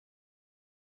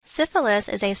Syphilis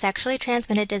is a sexually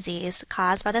transmitted disease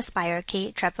caused by the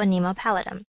spirochete Treponema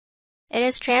pallidum. It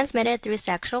is transmitted through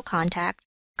sexual contact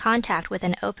with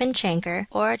an open chancre,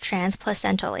 or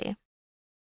transplacentally.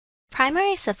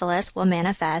 Primary syphilis will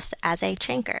manifest as a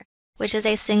chancre, which is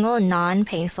a single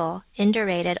non-painful,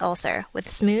 indurated ulcer with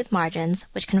smooth margins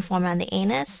which can form on the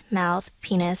anus, mouth,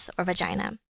 penis, or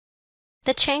vagina.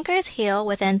 The chancres heal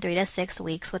within 3 to 6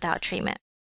 weeks without treatment.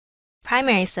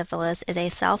 Primary syphilis is a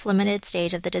self-limited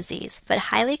stage of the disease, but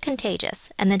highly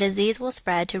contagious, and the disease will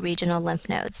spread to regional lymph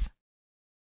nodes.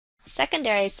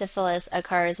 Secondary syphilis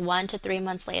occurs 1 to 3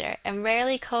 months later and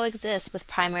rarely coexists with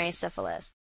primary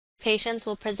syphilis. Patients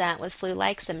will present with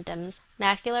flu-like symptoms,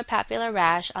 macular-papular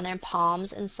rash on their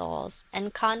palms and soles,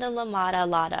 and condylomata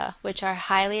lata, which are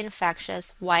highly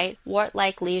infectious, white,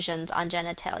 wart-like lesions on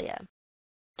genitalia.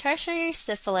 Tertiary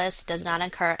syphilis does not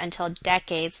occur until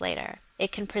decades later.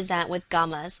 It can present with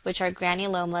gummas, which are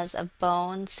granulomas of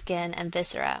bone, skin, and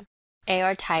viscera,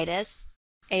 aortitis,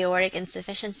 aortic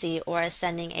insufficiency or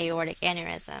ascending aortic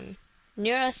aneurysm,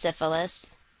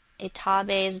 neurosyphilis,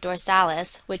 tabes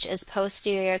dorsalis, which is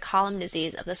posterior column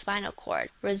disease of the spinal cord,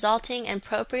 resulting in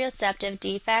proprioceptive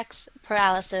defects,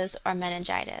 paralysis, or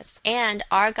meningitis, and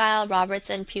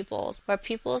Argyll-Robertson pupils, where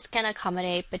pupils can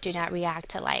accommodate but do not react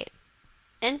to light.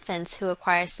 Infants who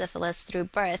acquire syphilis through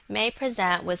birth may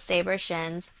present with saber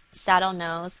shins, saddle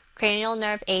nose, cranial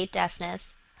nerve 8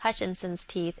 deafness, Hutchinson's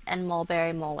teeth, and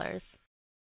mulberry molars.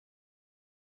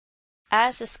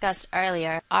 As discussed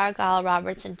earlier,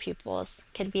 Argyll-Robertson pupils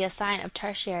can be a sign of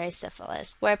tertiary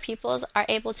syphilis, where pupils are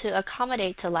able to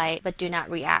accommodate to light but do not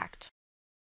react.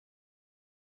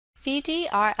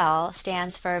 VDRL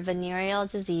stands for Venereal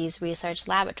Disease Research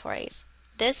Laboratories.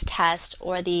 This test,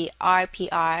 or the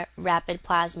RPR, Rapid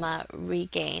Plasma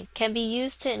Regain, can be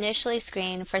used to initially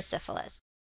screen for syphilis.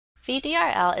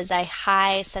 VDRL is a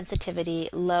high-sensitivity,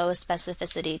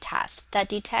 low-specificity test that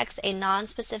detects a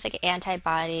nonspecific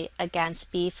antibody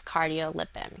against beef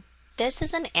cardiolipin. This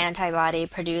is an antibody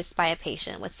produced by a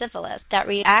patient with syphilis that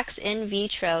reacts in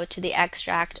vitro to the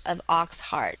extract of ox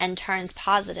heart and turns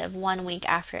positive 1 week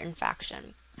after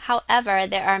infection. However,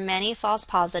 there are many false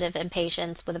positives in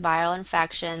patients with viral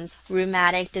infections,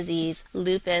 rheumatic disease,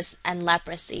 lupus, and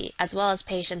leprosy, as well as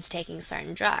patients taking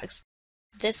certain drugs.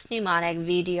 This mnemonic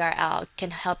VDRL can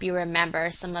help you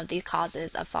remember some of these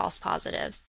causes of false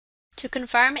positives. To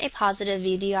confirm a positive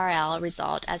VDRL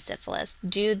result as syphilis,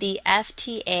 do the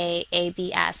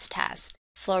FTA-ABS test,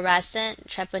 fluorescent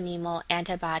treponemal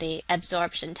antibody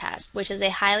absorption test, which is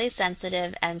a highly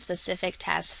sensitive and specific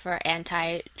test for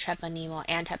anti-treponemal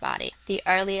antibody, the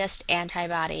earliest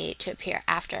antibody to appear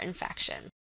after infection.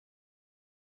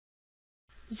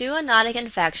 Zoonotic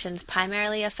infections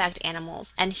primarily affect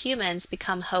animals, and humans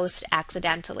become hosts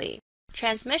accidentally.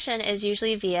 Transmission is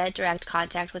usually via direct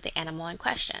contact with the animal in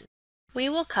question. We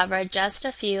will cover just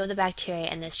a few of the bacteria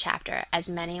in this chapter, as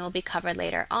many will be covered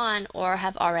later on or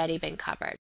have already been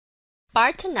covered.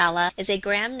 Bartonella is a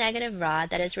gram-negative rod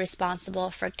that is responsible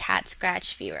for cat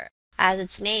scratch fever. As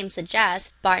its name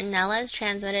suggests, Bartonella is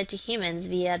transmitted to humans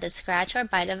via the scratch or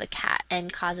bite of a cat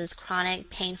and causes chronic,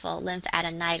 painful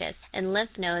lymphadenitis in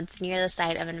lymph nodes near the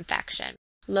site of infection.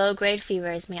 Low-grade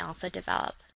fevers may also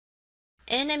develop.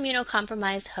 In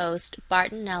immunocompromised hosts,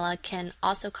 Bartonella can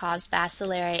also cause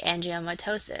bacillary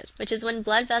angiomatosis, which is when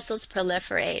blood vessels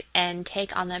proliferate and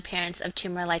take on the appearance of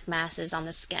tumor-like masses on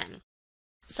the skin.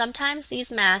 Sometimes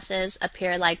these masses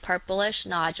appear like purplish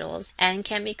nodules and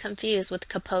can be confused with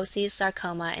Kaposi's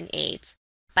sarcoma in AIDS.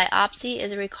 Biopsy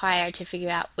is required to figure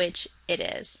out which it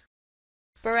is.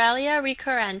 Borrelia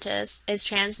recurrentis is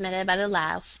transmitted by the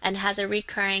louse and has a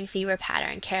recurring fever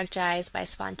pattern characterized by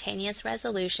spontaneous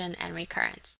resolution and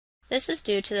recurrence. This is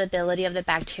due to the ability of the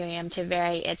bacterium to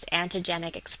vary its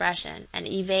antigenic expression and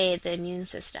evade the immune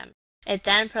system. It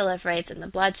then proliferates in the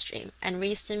bloodstream and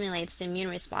re-stimulates the immune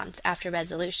response after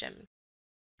resolution.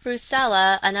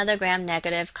 Brucella, another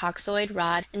gram-negative coccoid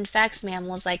rod, infects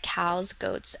mammals like cows,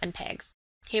 goats, and pigs.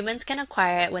 Humans can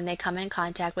acquire it when they come in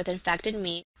contact with infected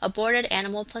meat, aborted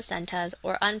animal placentas,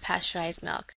 or unpasteurized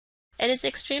milk. It is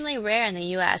extremely rare in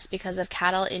the U.S. because of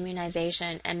cattle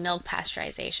immunization and milk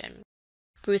pasteurization.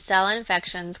 Brucella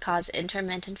infections cause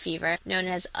intermittent fever, known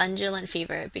as undulant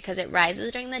fever, because it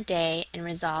rises during the day and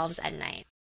resolves at night.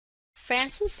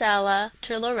 Francisella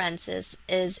tularensis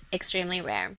is extremely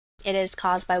rare. It is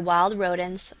caused by wild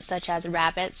rodents such as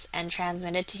rabbits and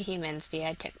transmitted to humans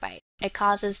via tick bite. It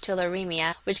causes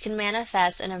tularemia, which can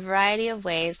manifest in a variety of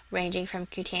ways ranging from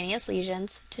cutaneous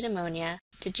lesions to pneumonia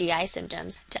to GI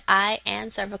symptoms to eye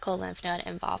and cervical lymph node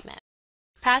involvement.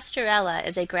 Pasteurella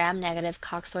is a gram-negative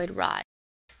coccoid rod.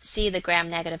 see the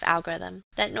gram-negative algorithm,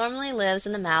 that normally lives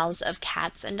in the mouths of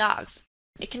cats and dogs.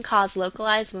 It can cause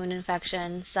localized wound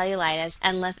infection, cellulitis,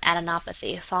 and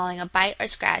lymphadenopathy following a bite or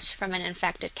scratch from an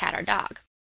infected cat or dog.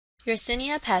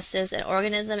 Yersinia pestis is an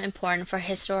organism important for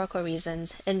historical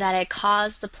reasons in that it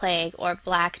caused the plague or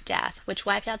Black Death, which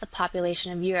wiped out the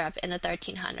population of Europe in the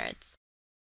 1300s.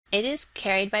 It is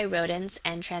carried by rodents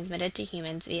and transmitted to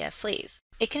humans via fleas.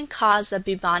 It can cause the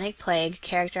bubonic plague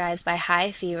characterized by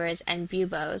high fevers and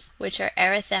buboes, which are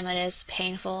erythematous,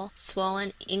 painful,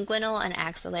 swollen inguinal and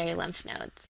axillary lymph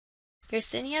nodes.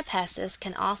 Yersinia pestis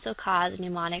can also cause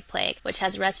pneumonic plague, which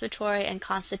has respiratory and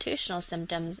constitutional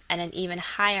symptoms and an even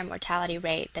higher mortality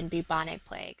rate than bubonic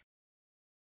plague.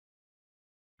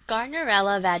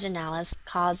 Gardnerella vaginalis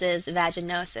causes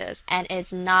vaginosis and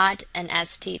is not an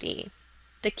STD.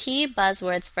 The key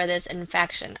buzzwords for this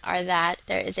infection are that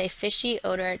there is a fishy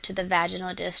odor to the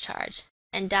vaginal discharge,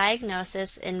 and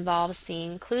diagnosis involves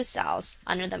seeing clue cells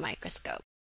under the microscope.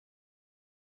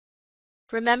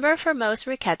 Remember, for most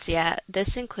rickettsia,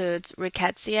 this includes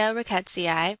Rickettsia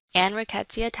rickettsii and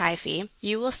Rickettsia typhi,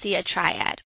 you will see a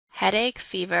triad: headache,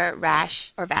 fever,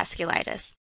 rash, or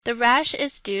vasculitis. The rash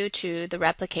is due to the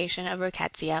replication of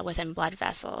rickettsia within blood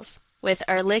vessels. With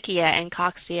Ehrlichia and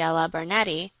Coxiella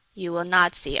burnetii, you will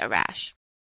not see a rash.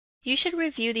 You should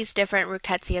review these different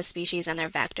Rickettsia species and their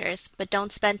vectors, but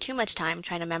don't spend too much time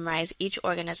trying to memorize each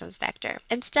organism's vector.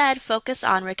 Instead, focus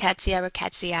on Rickettsia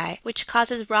rickettsii, which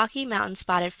causes Rocky Mountain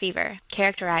spotted fever,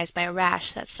 characterized by a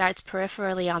rash that starts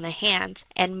peripherally on the hands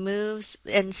and moves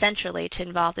in centrally to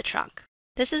involve the trunk.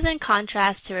 This is in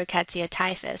contrast to Rickettsia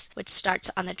typhus, which starts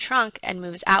on the trunk and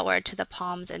moves outward to the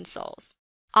palms and soles.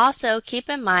 Also, keep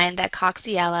in mind that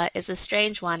Coxiella is a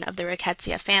strange one of the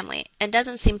Rickettsia family and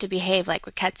doesn't seem to behave like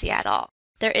Rickettsia at all.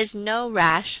 There is no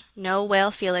rash, no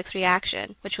whale-Felix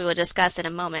reaction, which we will discuss in a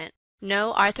moment,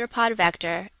 no arthropod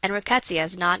vector, and Rickettsia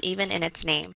is not even in its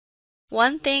name.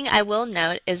 One thing I will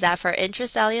note is that for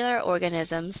intracellular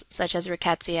organisms, such as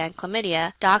Rickettsia and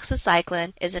Chlamydia,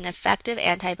 doxycycline is an effective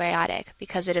antibiotic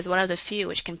because it is one of the few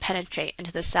which can penetrate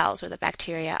into the cells where the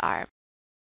bacteria are.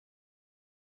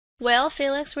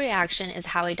 Whale-Felix reaction is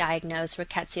how we diagnose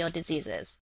rickettsial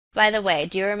diseases. By the way,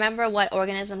 do you remember what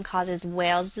organism causes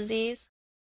whale's disease?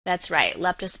 That's right,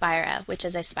 Leptospira, which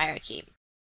is a spirochete.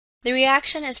 The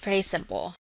reaction is pretty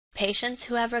simple. Patients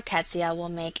who have rickettsia will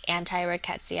make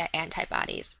anti-rickettsia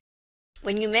antibodies.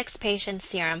 When you mix patient's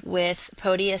serum with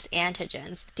Proteus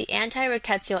antigens, the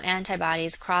anti-rickettsial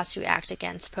antibodies cross-react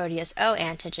against Proteus O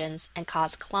antigens and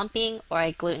cause clumping or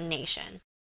agglutination.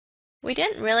 We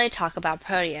didn't really talk about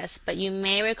Proteus, but you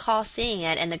may recall seeing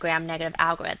it in the gram-negative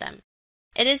algorithm.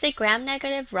 It is a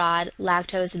gram-negative rod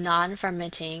lactose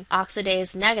non-fermenting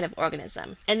oxidase-negative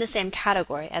organism, in the same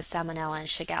category as Salmonella and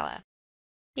Shigella.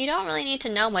 You don't really need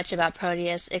to know much about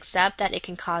Proteus except that it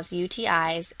can cause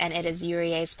UTIs and it is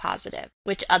urease positive.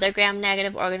 Which other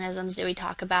gram-negative organisms did we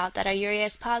talk about that are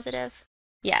urease positive?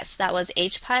 Yes, that was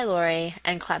H. pylori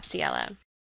and Klebsiella.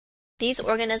 These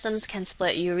organisms can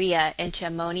split urea into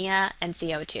ammonia and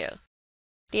CO2.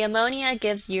 The ammonia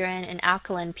gives urine an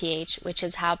alkaline pH, which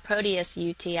is how Proteus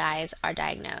UTIs are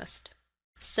diagnosed.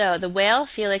 So, the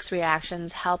whale-Felix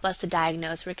reactions help us to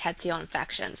diagnose rickettsial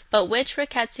infections. But which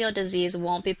rickettsial disease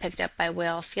won't be picked up by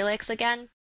whale-Felix again?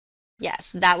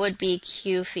 Yes, that would be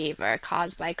Q fever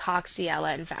caused by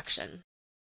Coxiella infection.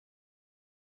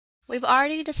 We've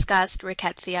already discussed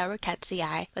Rickettsia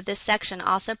rickettsii, but this section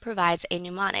also provides a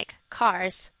mnemonic,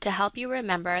 CARS, to help you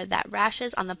remember that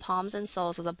rashes on the palms and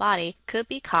soles of the body could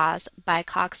be caused by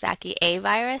Coxsackie A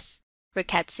virus,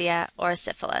 rickettsia, or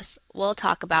syphilis. We'll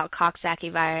talk about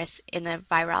Coxsackie virus in the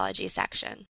virology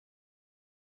section.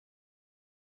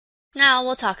 Now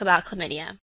we'll talk about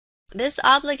chlamydia. This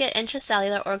obligate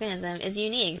intracellular organism is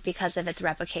unique because of its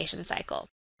replication cycle.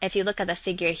 If you look at the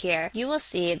figure here, you will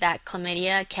see that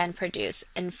chlamydia can produce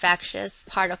infectious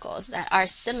particles that are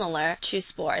similar to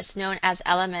spores, known as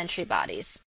elementary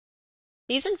bodies.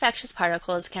 These infectious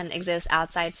particles can exist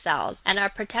outside cells and are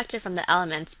protected from the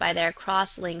elements by their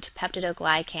cross-linked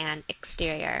peptidoglycan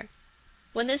exterior.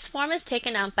 When this form is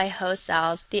taken up by host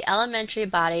cells, the elementary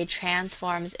body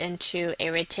transforms into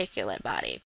a reticulate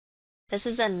body. This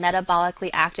is a metabolically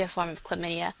active form of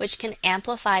chlamydia, which can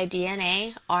amplify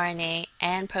DNA, RNA,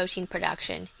 and protein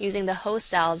production using the host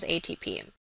cell's ATP.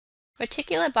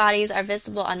 Reticulate bodies are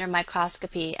visible under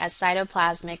microscopy as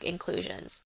cytoplasmic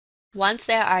inclusions. Once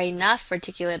there are enough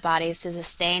reticulate bodies to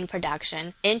sustain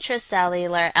production,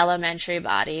 intracellular elementary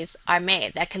bodies are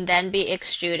made that can then be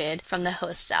extruded from the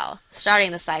host cell,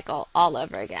 starting the cycle all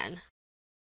over again.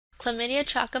 Chlamydia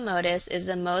trachomatis is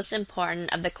the most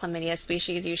important of the chlamydia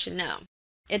species you should know.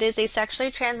 It is a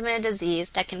sexually transmitted disease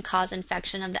that can cause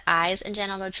infection of the eyes and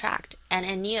genital tract, and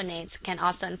in neonates can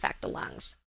also infect the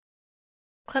lungs.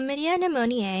 Chlamydia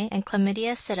pneumoniae and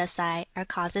Chlamydia psittaci are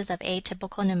causes of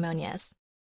atypical pneumonias.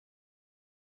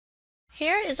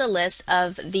 Here is a list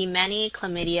of the many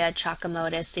Chlamydia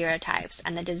trachomatis serotypes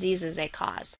and the diseases they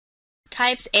cause.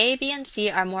 Types A, B, and C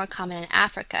are more common in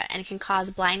Africa and can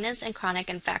cause blindness and chronic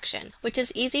infection, which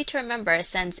is easy to remember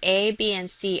since A, B, and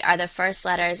C are the first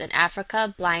letters in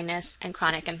Africa, blindness, and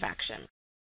chronic infection.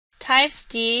 Types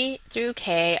D through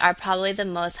K are probably the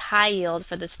most high yield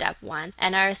for the step 1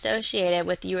 and are associated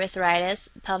with urethritis,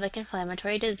 pelvic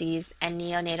inflammatory disease, and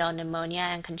neonatal pneumonia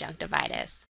and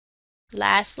conjunctivitis.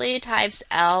 Lastly, types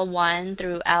L1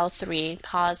 through L3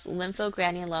 cause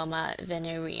lymphogranuloma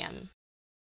venereum.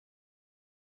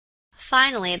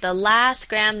 Finally, the last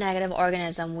gram-negative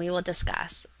organism we will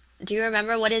discuss. Do you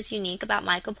remember what is unique about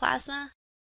mycoplasma?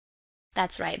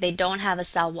 That's right, they don't have a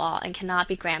cell wall and cannot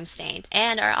be gram-stained,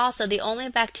 and are also the only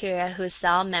bacteria whose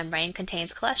cell membrane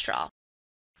contains cholesterol.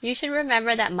 You should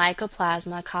remember that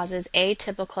mycoplasma causes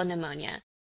atypical pneumonia.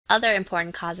 Other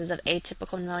important causes of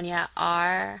atypical pneumonia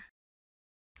are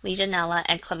Legionella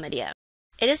and Chlamydia.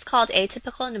 It is called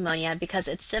atypical pneumonia because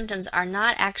its symptoms are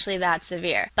not actually that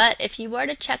severe, but if you were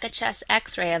to check a chest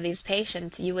x-ray of these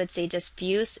patients, you would see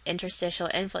diffuse interstitial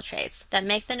infiltrates that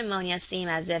make the pneumonia seem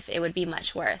as if it would be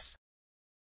much worse.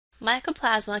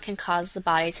 Mycoplasma can cause the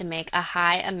body to make a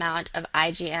high amount of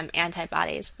IgM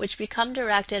antibodies, which become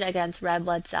directed against red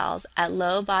blood cells at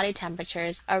low body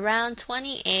temperatures around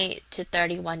 28 to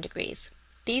 31 degrees.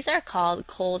 These are called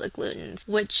cold agglutinins,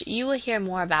 which you will hear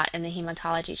more about in the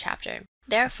hematology chapter.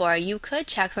 Therefore, you could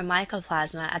check for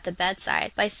mycoplasma at the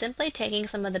bedside by simply taking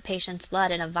some of the patient's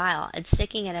blood in a vial and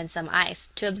sticking it in some ice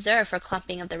to observe for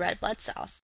clumping of the red blood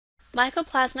cells.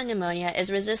 Mycoplasma pneumonia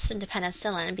is resistant to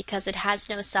penicillin because it has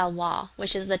no cell wall,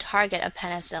 which is the target of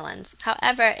penicillins.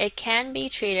 However, it can be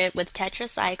treated with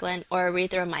tetracycline or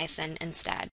erythromycin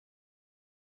instead.